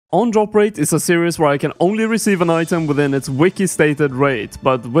On Drop Rate is a series where I can only receive an item within its wiki stated rate,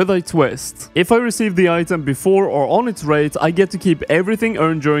 but with a twist. If I receive the item before or on its rate, I get to keep everything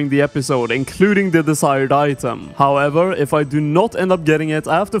earned during the episode, including the desired item. However, if I do not end up getting it,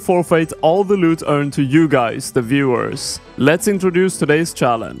 I have to forfeit all the loot earned to you guys, the viewers. Let's introduce today's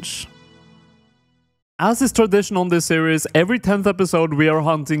challenge. As is tradition on this series, every 10th episode we are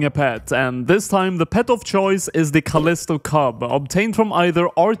hunting a pet, and this time the pet of choice is the Callisto Cub, obtained from either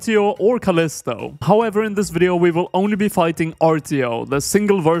Artio or Callisto. However, in this video we will only be fighting Artio, the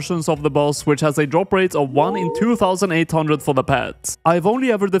single versions of the boss, which has a drop rate of 1 in 2800 for the pet. I've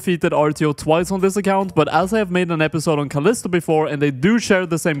only ever defeated Artio twice on this account, but as I have made an episode on Callisto before and they do share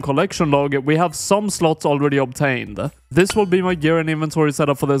the same collection log, we have some slots already obtained. This will be my gear and inventory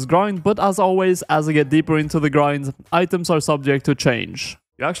setup for this grind, but as always, as I get deeper into the grind, items are subject to change.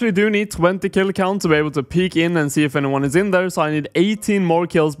 You actually do need 20 kill count to be able to peek in and see if anyone is in there, so I need 18 more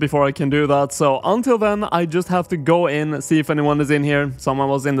kills before I can do that. So until then, I just have to go in, see if anyone is in here, someone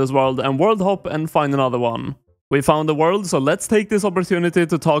was in this world, and world hop and find another one. We found the world, so let's take this opportunity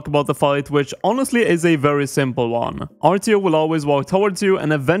to talk about the fight, which honestly is a very simple one. Artio will always walk towards you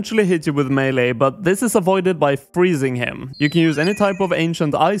and eventually hit you with melee, but this is avoided by freezing him. You can use any type of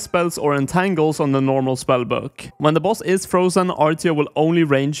ancient ice spells or entangles on the normal spellbook. When the boss is frozen, Artio will only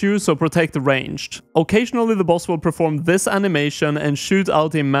range you, so protect ranged. Occasionally the boss will perform this animation and shoot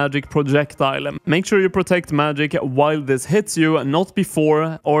out a magic projectile. Make sure you protect magic while this hits you, not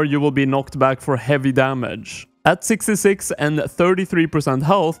before, or you will be knocked back for heavy damage. At 66 and 33%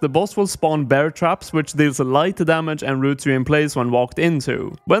 health, the boss will spawn bear traps, which deals light damage and roots you in place when walked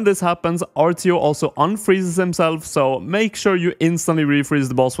into. When this happens, Artio also unfreezes himself, so make sure you instantly refreeze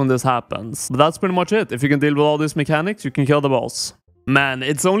the boss when this happens. But that's pretty much it. If you can deal with all these mechanics, you can kill the boss. Man,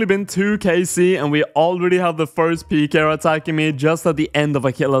 it's only been 2 KC and we already have the first PK attacking me just at the end of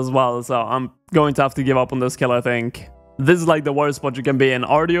a kill as well, so I'm going to have to give up on this kill, I think. This is like the worst spot you can be in.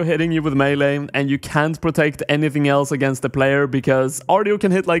 Artio hitting you with melee, and you can't protect anything else against the player because Artio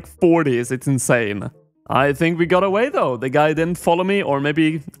can hit like 40s, it's insane. I think we got away though. The guy didn't follow me, or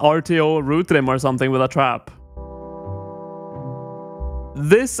maybe Artio rooted him or something with a trap.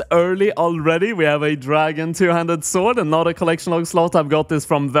 This early already, we have a dragon two-handed sword and not a collection log slot. I've got this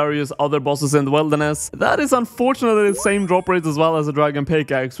from various other bosses in the wilderness. That is unfortunately the same drop rate as well as a dragon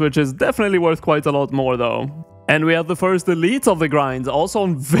pickaxe, which is definitely worth quite a lot more though. And we have the first elite of the grind, also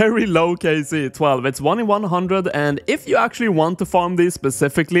on very low KC, 12. It's 1 in 100, and if you actually want to farm these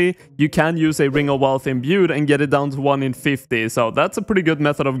specifically, you can use a Ring of Wealth imbued and get it down to 1 in 50, so that's a pretty good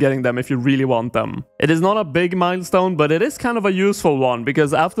method of getting them if you really want them. It is not a big milestone, but it is kind of a useful one,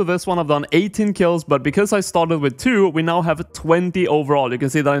 because after this one I've done 18 kills, but because I started with 2, we now have 20 overall. You can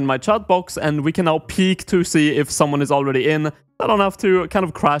see that in my chat box, and we can now peek to see if someone is already in. I don't have to kind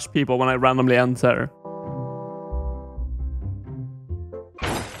of crash people when I randomly enter.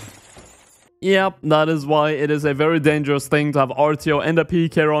 Yep, that is why it is a very dangerous thing to have Artio and a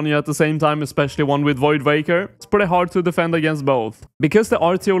PK on you at the same time, especially one with Void Waker. It's pretty hard to defend against both. Because the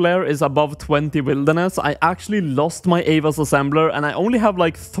Artio layer is above 20 wilderness, I actually lost my Ava's assembler and I only have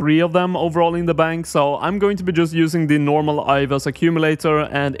like 3 of them overall in the bank, so I'm going to be just using the normal Ava's accumulator,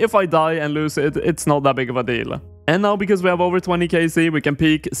 and if I die and lose it, it's not that big of a deal. And now because we have over 20 KC, we can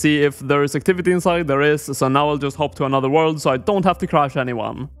peek, see if there is activity inside. There is, so now I'll just hop to another world so I don't have to crash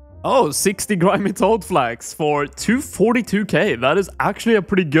anyone. Oh, 60 grimy toad flags for 242k. That is actually a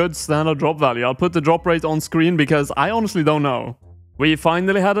pretty good standard drop value. I'll put the drop rate on screen because I honestly don't know. We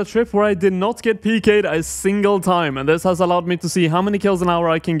finally had a trip where I did not get PK'd a single time, and this has allowed me to see how many kills an hour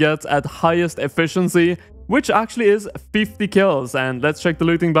I can get at highest efficiency, which actually is 50 kills. And let's check the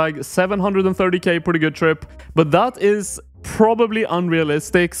looting bag. 730k, pretty good trip, but that is probably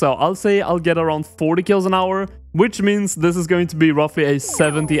unrealistic, so I'll say I'll get around 40 kills an hour, which means this is going to be roughly a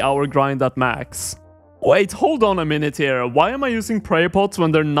 70-hour grind at max. Wait, hold on a minute here. Why am I using prayer pots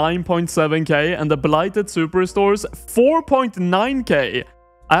when they're 9.7k and the blighted superstores 4.9k?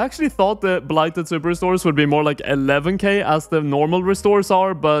 I actually thought the blighted superstores would be more like 11k as the normal restores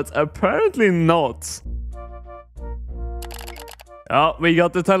are, but apparently not. Oh, we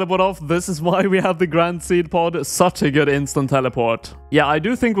got the teleport off. This is why we have the Grand Seed Pod. Such a good instant teleport. Yeah, I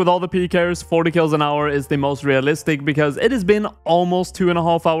do think with all the PKs, 40 kills an hour is the most realistic because it has been almost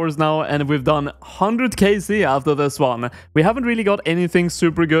 2.5 hours now and we've done 100 KC after this one. We haven't really got anything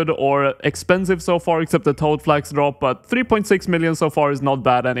super good or expensive so far except the Toad Flax drop, but 3.6 million so far is not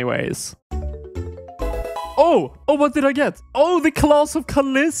bad anyways. Oh, what did I get? Oh, the Claws of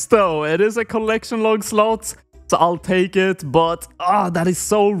Callisto. It is a collection log slot. so I'll take it, but that is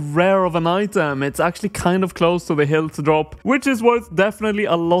so rare of an item. It's actually kind of close to the hilt drop, which is worth definitely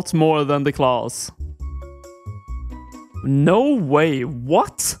a lot more than the claws. No way,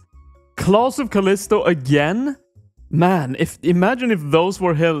 what? Claws of Callisto again? Man, imagine if those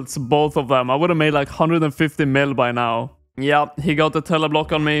were hilts, both of them. I would have made like 150 mil by now. Yeah, he got the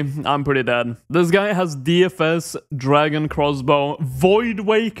teleblock on me. I'm pretty dead. This guy has DFS, Dragon Crossbow, Void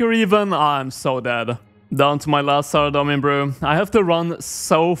Waker even. I'm so dead. Down to my last Saradomin brew. I have to run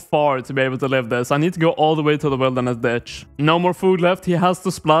so far to be able to live this. I need to go all the way to the wilderness ditch. No more food left. He has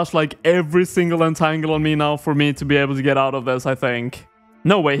to splash like every single entangle on me now for me to be able to get out of this, I think.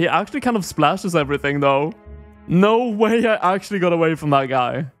 No way, he actually kind of splashes everything though. No way I actually got away from that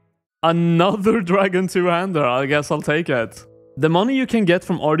guy. Another Dragon two-hander, I guess I'll take it. The money you can get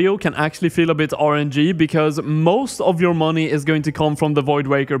from Artio can actually feel a bit RNG because most of your money is going to come from the Void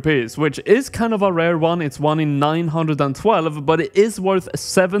Waker piece, which is kind of a rare one. It's 1 in 912, but it is worth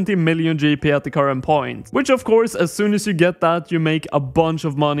 70 million GP at the current point. Which of course, as soon as you get that, you make a bunch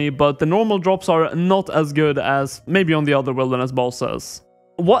of money, but the normal drops are not as good as maybe on the other wilderness bosses.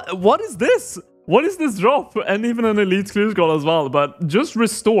 What is this? What is this drop? And even an elite clue scroll as well, but just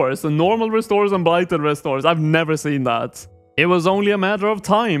restores, normal restores and blighted restores. I've never seen that. It was only a matter of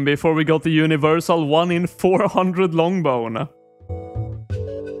time before we got the universal 1 in 400 longbone.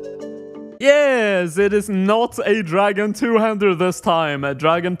 Yes, it is not a Dragon two-hander this time. A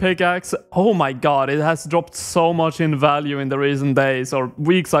Dragon pickaxe. Oh my god, it has dropped so much in value in the recent days, or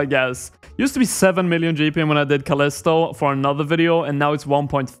weeks I guess. Used to be 7 million GP when I did Callisto for another video, and now it's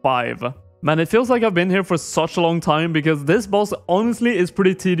 1.5. Man, it feels like I've been here for such a long time because this boss honestly is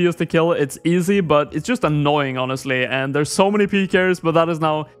pretty tedious to kill. It's easy, but it's just annoying, honestly. And there's so many PKs, but that is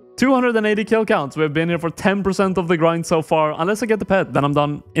now 280 kill counts. We've been here for 10% of the grind so far. Unless I get the pet, then I'm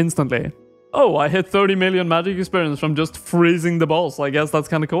done instantly. Oh, I hit 30 million magic experience from just freezing the boss. I guess that's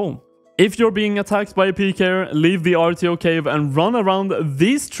kind of cool. If you're being attacked by a PKer, leave the Artio cave and run around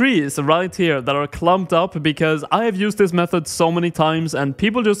these trees right here that are clumped up because I have used this method so many times and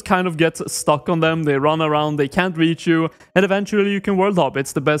people just kind of get stuck on them. They run around, they can't reach you, and eventually you can world hop.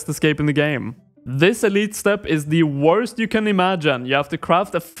 It's the best escape in the game. This elite step is the worst you can imagine. You have to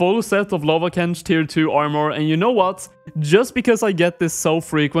craft a full set of Lava Kench tier 2 armor, and you know what? Just because I get this so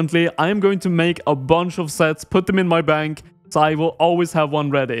frequently, I am going to make a bunch of sets, put them in my bank, so I will always have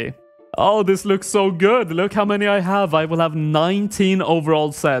one ready. Oh, this looks so good. Look how many I have. I will have 19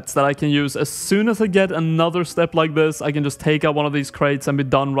 overall sets that I can use. As soon as I get another step like this, I can just take out one of these crates and be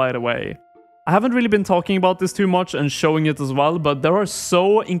done right away. I haven't really been talking about this too much and showing it as well, but there are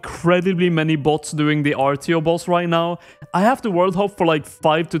so incredibly many bots doing the Artio boss right now. I have to world hop for like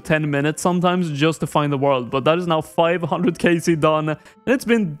 5 to 10 minutes sometimes just to find the world, but that is now 500 KC done, and it's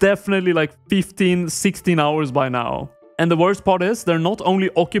been definitely like 15, 16 hours by now. And the worst part is, they're not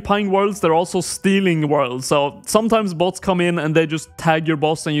only occupying worlds, they're also stealing worlds. So sometimes bots come in and they just tag your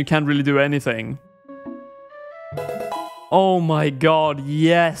boss and you can't really do anything. Oh my god,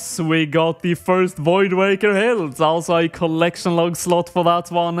 yes, we got the first Void Waker hilt. Also a collection log slot for that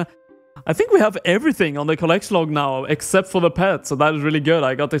one. I think we have everything on the collection log now, except for the pet, so that is really good.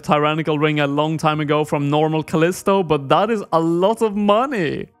 I got the Tyrannical Ring a long time ago from normal Callisto, but that is a lot of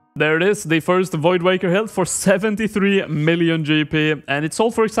money. There it is, the first Void Waker hilt for 73 million GP, and it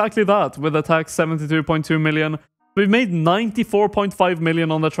sold for exactly that, with a tax 72.2 million. We've made 94.5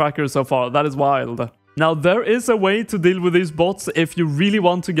 million on the tracker so far. That is wild. Now, there is a way to deal with these bots if you really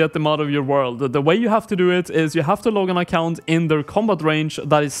want to get them out of your world. The way you have to do it is you have to log an account in their combat range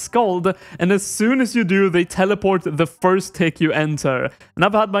that is skulled, and as soon as you do, they teleport the first tick you enter. And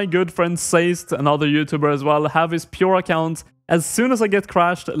I've had my good friend Seist, another YouTuber as well, have his pure account. As soon as I get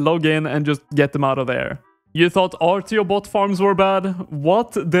crashed, log in and just get them out of there. You thought Artio bot farms were bad?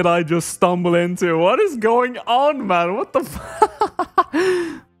 What did I just stumble into? What is going on, man? What the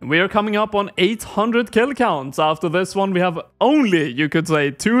f- We are coming up on 800 kill counts. After this one, we have only, you could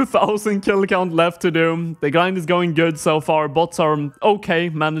say, 2000 kill count left to do. The grind is going good so far. Bots are okay,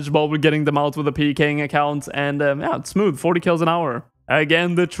 manageable. We're getting them out with a PKing account. And yeah, it's smooth, 40 kills an hour.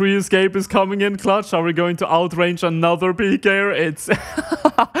 Again, the tree escape is coming in clutch. Are we going to outrange another PKer? It's...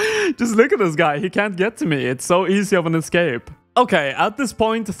 Just look at this guy. He can't get to me. It's so easy of an escape. Okay, at this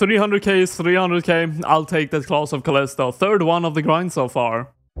point, 300k is 300k. I'll take that Claws of Callisto. Third one of the grind so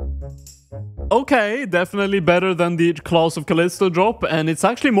far. Okay, definitely better than the Claws of Callisto drop, and it's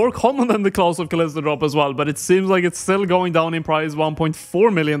actually more common than the Claws of Callisto drop as well, but it seems like it's still going down in price,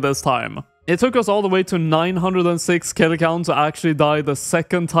 1.4 million this time. It took us all the way to 906 kill count to actually die the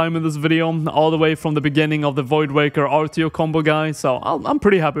second time in this video, all the way from the beginning of the Void Waker Artio combo guy, so I'm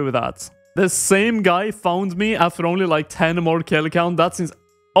pretty happy with that. The same guy found me after only like 10 more kill count. That seems...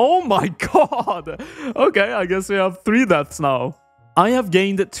 Oh my god! Okay, I guess we have 3 deaths now. I have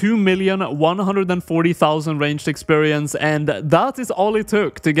gained 2,140,000 ranged experience, and that is all it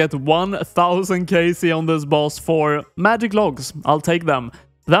took to get 1,000 KC on this boss for magic logs. I'll take them.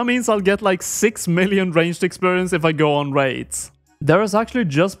 That means I'll get like 6 million ranged experience if I go on raids. There has actually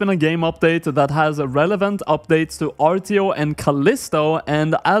just been a game update that has relevant updates to Artio and Callisto,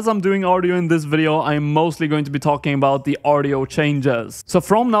 and as I'm doing Artio in this video, I'm mostly going to be talking about the Artio changes. So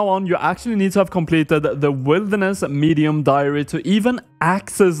from now on, you actually need to have completed the Wilderness Medium Diary to even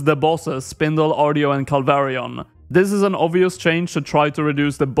access the bosses Spindle, Artio, and Calvarion. This is an obvious change to try to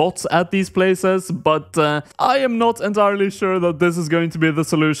reduce the bots at these places, but I am not entirely sure that this is going to be the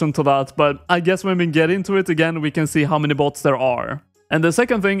solution to that, but I guess when we get into it again, we can see how many bots there are. And the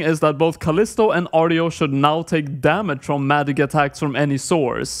second thing is that both Callisto and Artio should now take damage from magic attacks from any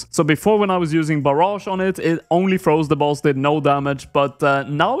source. So before, when I was using Barrage on it, it only froze the boss, did no damage, but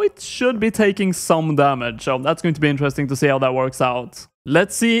now it should be taking some damage, so that's going to be interesting to see how that works out.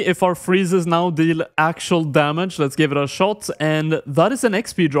 Let's see if our freezes now deal actual damage. Let's give it a shot, and that is an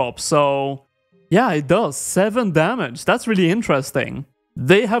XP drop, so yeah, it does 7 damage. That's really interesting.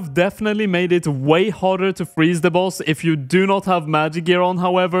 They have definitely made it way harder to freeze the boss if you do not have magic gear on,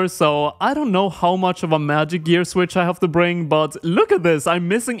 however, so I don't know how much of a magic gear switch I have to bring, but look at this, I'm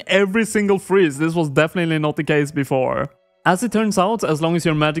missing every single freeze. This was definitely not the case before. As it turns out, as long as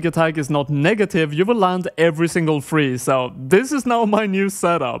your magic attack is not negative, you will land every single freeze, so this is now my new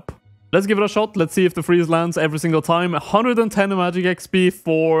setup. Let's give it a shot, let's see if the freeze lands every single time. 110 magic XP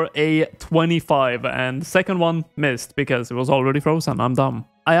for a 25, and second one missed because it was already frozen. I'm dumb.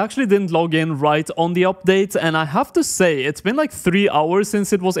 I actually didn't log in right on the update, and I have to say, it's been like 3 hours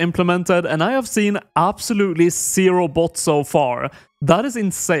since it was implemented, and I have seen absolutely 0 bots so far. That is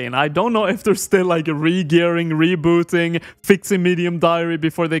insane. I don't know if they're still like re-gearing, rebooting, fixing Medium Diary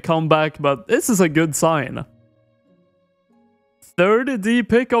before they come back, but this is a good sign. Third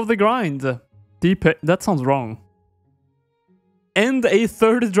D-pick of the grind. D-pick, that sounds wrong. And a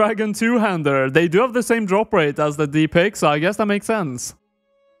third Dragon two-hander. They do have the same drop rate as the D-pick, so I guess that makes sense.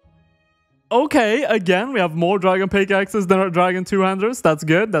 Okay, again, we have more Dragon pickaxes than our Dragon two-handers. That's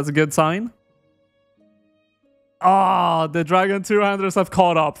good, that's a good sign. Ah, the Dragon two-handers have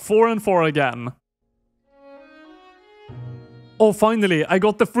caught up. 4 and 4 again. Oh, finally, I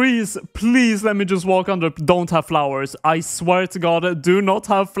got the freeze. Please let me just walk under. Don't have flowers. I swear to God, do not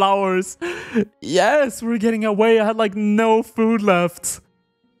have flowers. Yes, we're getting away. I had like no food left.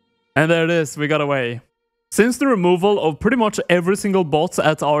 And there it is. We got away. Since the removal of pretty much every single bot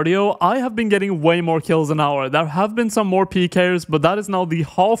at Artio, I have been getting way more kills an hour. There have been some more PKers, but that is now the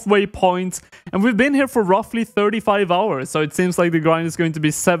halfway point, and we've been here for roughly 35 hours, so it seems like the grind is going to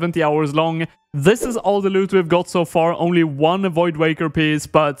be 70 hours long. This is all the loot we've got so far, only 1 Void Waker piece,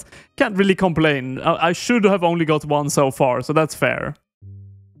 but can't really complain. I should have only got 1 so far, so that's fair.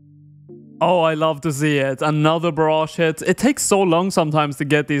 Oh, I love to see it. Another barrage hit. It takes so long sometimes to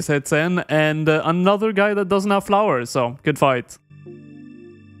get these hits in. And another guy that doesn't have flowers, so good fight.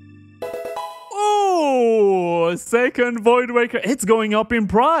 Oh, second Void Waker. It's going up in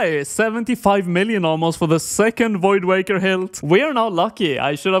price. 75 million almost for the second Void Waker hilt. We are now lucky.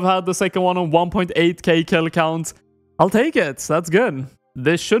 I should have had the second one on 1.8k kill count. I'll take it. That's good.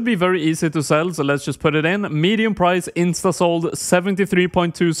 This should be very easy to sell, so let's just put it in. Medium price, insta-sold,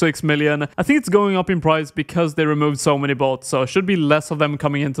 73.26 million. I think it's going up in price because they removed so many bots, so should be less of them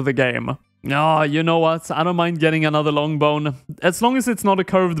coming into the game. Ah, you know what? I don't mind getting another long bone. As long as it's not a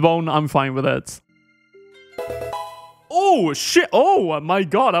curved bone, I'm fine with it. Oh, shit. Oh, my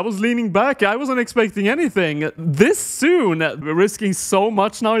God. I was leaning back. I wasn't expecting anything. This soon. We're risking so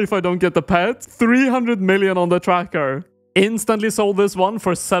much now if I don't get the pet. 300 million on the tracker. Instantly sold this one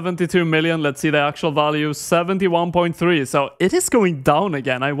for 72 million. Let's see the actual value, 71.3. So it is going down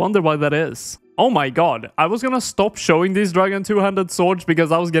again. I wonder why that is. Oh my God. I was gonna stop showing these Dragon two-handed swords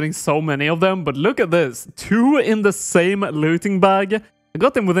because I was getting so many of them. But look at this. 2 in the same looting bag. I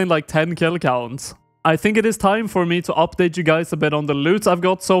got them within like 10 kill counts. I think it is time for me to update you guys a bit on the loot I've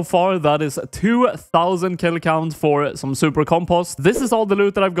got so far. That is 2,000 kill count for some super compost. This is all the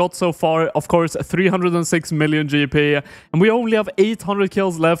loot that I've got so far. Of course, 306 million GP. And we only have 800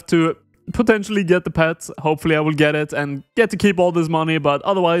 kills left to potentially get the pet. Hopefully I will get it and get to keep all this money. But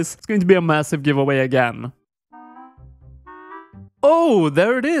otherwise, it's going to be a massive giveaway again. Oh,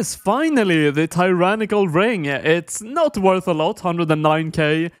 there it is. Finally, the Tyrannical Ring. It's not worth a lot,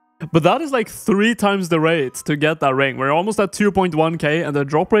 109k. But that is like 3 times the rate to get that ring. We're almost at 2.1k and the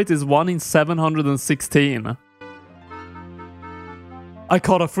drop rate is 1 in 716. I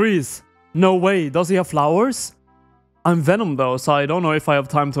caught a freeze. No way, does he have flowers? I'm Venom though, so I don't know if I have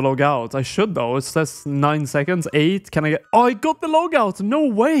time to log out. I should though, it says 9 seconds, 8, can I get... Oh, I got the logout, no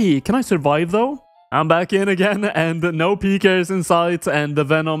way! Can I survive though? I'm back in again, and no PKs in sight, and the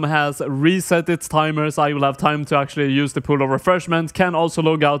Venom has reset its timer, so I will have time to actually use the pool of refreshment. Can also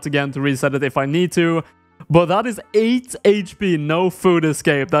log out again to reset it if I need to. But that is 8 HP, no food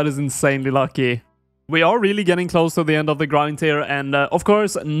escape, that is insanely lucky. We are really getting close to the end of the grind here, and of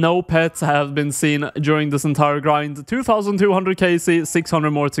course, no pets have been seen during this entire grind. 2,200 KC,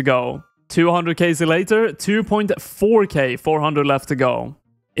 600 more to go. 200 KC later, 2.4k, 400 left to go.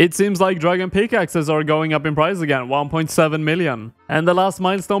 It seems like dragon pickaxes are going up in price again, 1.7 million. And the last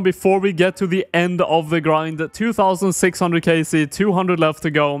milestone before we get to the end of the grind, 2,600 KC, 200 left to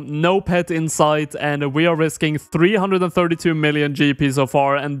go, no pet in sight, and we are risking 332 million GP so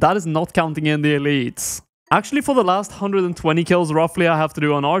far, and that is not counting in the elites. Actually, for the last 120 kills roughly I have to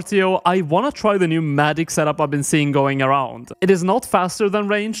do on Artio, I want to try the new magic setup I've been seeing going around. It is not faster than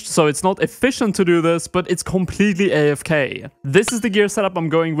ranged, so it's not efficient to do this, but it's completely AFK. This is the gear setup I'm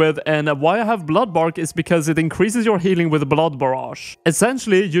going with, and why I have Blood Bark is because it increases your healing with Blood Barrage.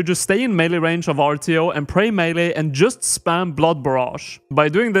 Essentially, you just stay in melee range of Artio and pray melee and just spam Blood Barrage. By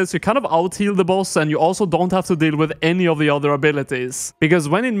doing this, you kind of out-heal the boss, and you also don't have to deal with any of the other abilities. Because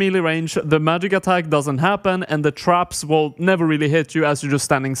when in melee range, the magic attack doesn't happen, and the traps will never really hit you as you're just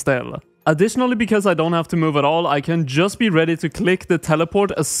standing still. Additionally, because I don't have to move at all, I can just be ready to click the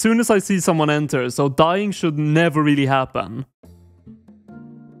teleport as soon as I see someone enter, so dying should never really happen.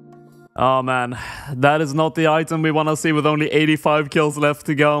 Oh man, that is not the item we want to see with only 85 kills left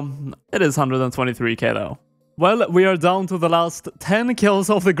to go. It is 123k though. Well, we are down to the last 10 kills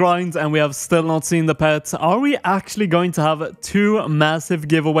of the grind, and we have still not seen the pet. Are we actually going to have 2 massive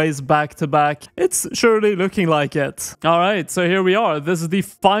giveaways back to back? It's surely looking like it. Alright, so here we are. This is the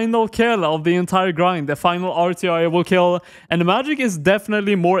final kill of the entire grind, the final Artio I will kill. And the magic is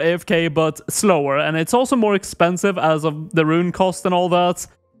definitely more AFK, but slower. And it's also more expensive as of the rune cost and all that.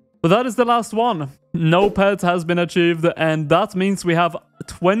 But that is the last one. No pet has been achieved, and that means we have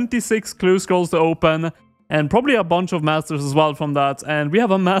 26 clue scrolls to open. And probably a bunch of masters as well from that, and we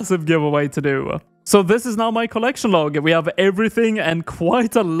have a massive giveaway to do. So this is now my collection log. We have everything, and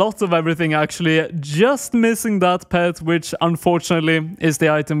quite a lot of everything actually, just missing that pet, which unfortunately is the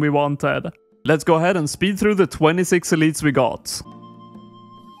item we wanted. Let's go ahead and speed through the 26 elites we got.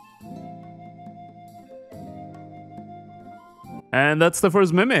 And that's the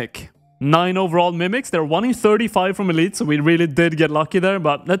first mimic. 9 overall mimics, they're 1 in 35 from elites, so we really did get lucky there,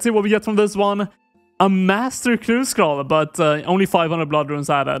 but let's see what we get from this one. A master clue scroll, but only 500 blood runes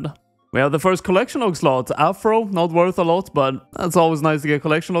added. We have the first collection log slot. Afro, not worth a lot, but that's always nice to get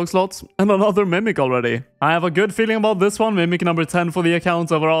collection log slots. And another mimic already. I have a good feeling about this one. Mimic number 10 for the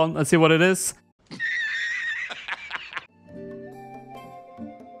account overall. Let's see what it is.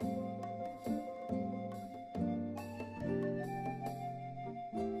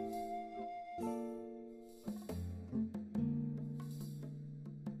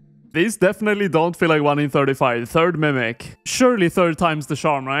 These definitely don't feel like 1 in 35. Third mimic. Surely third time's the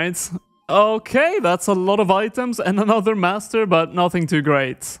charm, right? Okay, that's a lot of items and another master, but nothing too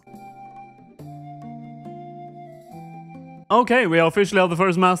great. Okay, we officially have the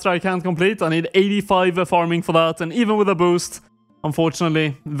first master I can't complete. I need 85 farming for that, and even with a boost,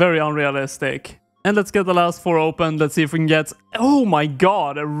 unfortunately, very unrealistic. And let's get the last 4 open. Let's see if we can get... Oh my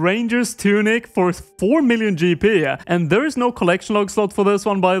god, a Ranger's Tunic for 4 million GP. And there is no collection log slot for this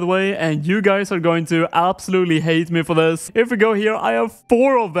one, by the way. And you guys are going to absolutely hate me for this. If we go here, I have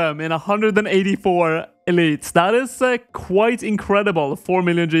 4 of them in 184 elites. That is quite incredible. 4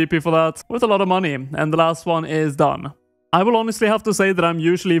 million GP for that, with a lot of money. And the last one is done. I will honestly have to say that I'm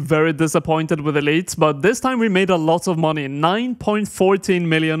usually very disappointed with elites, but this time we made a lot of money. 9.14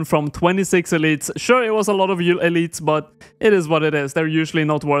 million from 26 elites. Sure, it was a lot of elites, but it is what it is. They're usually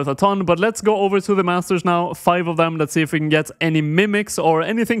not worth a ton, but let's go over to the masters now. 5 of them. Let's see if we can get any mimics or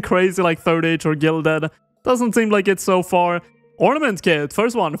anything crazy like Third Age or Gilded. Doesn't seem like it so far. Ornament kit,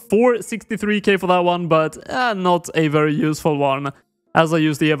 first one, 463k for that one, but not a very useful one, as I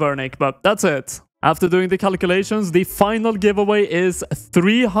use the Avernic, but that's it. After doing the calculations, the final giveaway is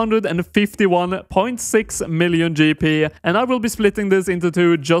 351.6 million GP, and I will be splitting this into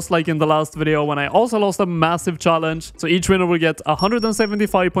 2 just like in the last video when I also lost a massive challenge. So each winner will get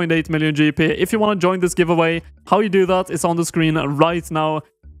 175.8 million GP. If you want to join this giveaway, how you do that is on the screen right now.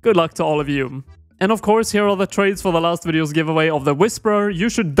 Good luck to all of you. And of course, here are the trades for the last video's giveaway of the Whisperer. You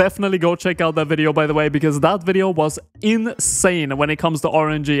should definitely go check out that video, by the way, because that video was insane when it comes to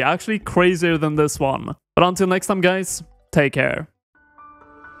RNG. Actually, crazier than this one. But until next time, guys, take care.